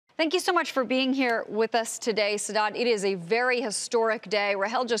Thank you so much for being here with us today, Sadad. It is a very historic day.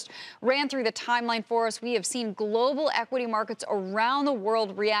 Rahel just ran through the timeline for us. We have seen global equity markets around the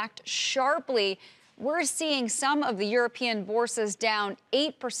world react sharply. We're seeing some of the European bourses down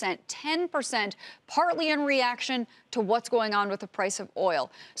 8%, 10%, partly in reaction to what's going on with the price of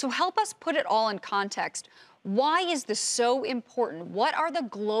oil. So help us put it all in context. Why is this so important? What are the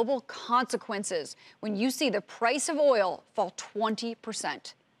global consequences when you see the price of oil fall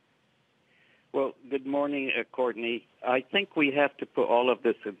 20%? Well, good morning, Courtney. I think we have to put all of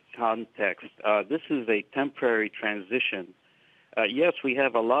this in context. This is a temporary transition. Yes, we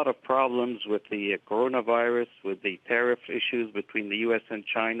have a lot of problems with the coronavirus, with the tariff issues between the U.S. and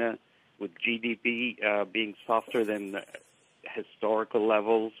China, with GDP being softer than historical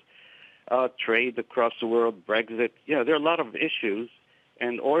levels, trade across the world, Brexit. There are a lot of issues,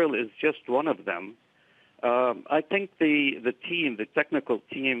 and oil is just one of them. I think the technical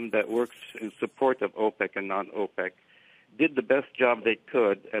team that works in support of OPEC and non-OPEC did the best job they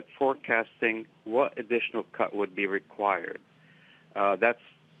could at forecasting what additional cut would be required. That's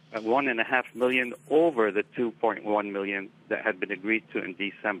 1.5 million over the 2.1 million that had been agreed to in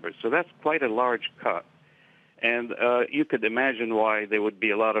December. So that's quite a large cut. And you could imagine why there would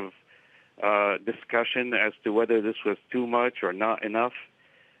be a lot of discussion as to whether this was too much or not enough.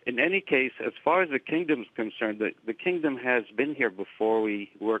 In any case, as far as the kingdom's concerned, the kingdom has been here before.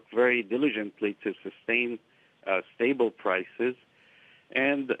 We work very diligently to sustain stable prices.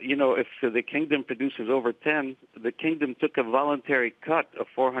 And, if the kingdom produces over 10, the kingdom took a voluntary cut of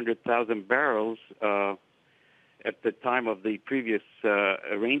 400,000 barrels at the time of the previous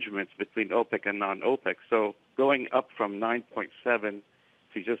arrangements between OPEC and non-OPEC. So going up from 9.7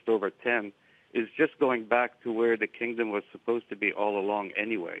 to just over 10 is just going back to where the kingdom was supposed to be all along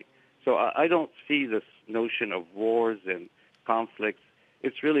anyway. So I don't see this notion of wars and conflicts.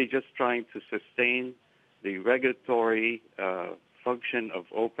 It's really just trying to sustain the regulatory function of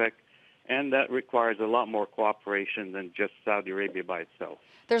OPEC, and that requires a lot more cooperation than just Saudi Arabia by itself.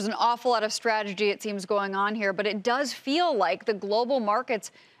 There's an awful lot of strategy, it seems, going on here, but it does feel like the global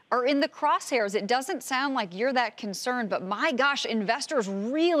markets are in the crosshairs. It doesn't sound like you're that concerned, but my gosh, investors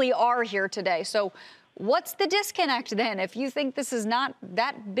really are here today. So what's the disconnect then if you think this is not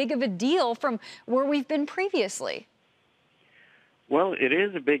that big of a deal from where we've been previously? Well, it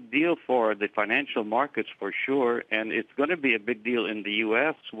is a big deal for the financial markets for sure, and it's going to be a big deal in the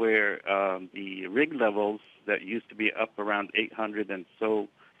U.S. where the rig levels that used to be up around 800 and so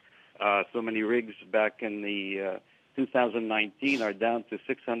many rigs back in the 2019 are down to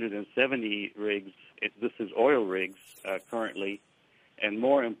 670 rigs. This is oil rigs currently. And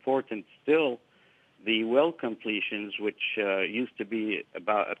more important still, the well completions, which used to be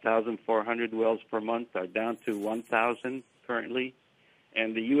about 1,400 wells per month, are down to 1,000 currently.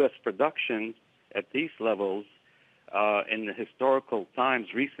 And the U.S. production at these levels in the historical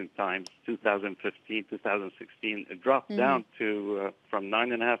times, recent times, 2015, 2016, it dropped down to from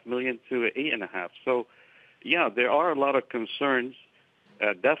 9.5 million to 8.5. So, yeah, there are a lot of concerns,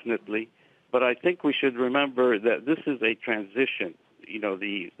 definitely. But I think we should remember that this is a transition.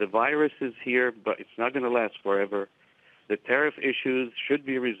 The virus is here, but it's not going to last forever. The tariff issues should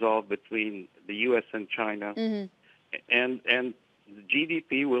be resolved between the U.S. and China. And the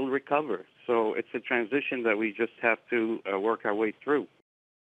GDP will recover. So it's a transition that we just have to work our way through.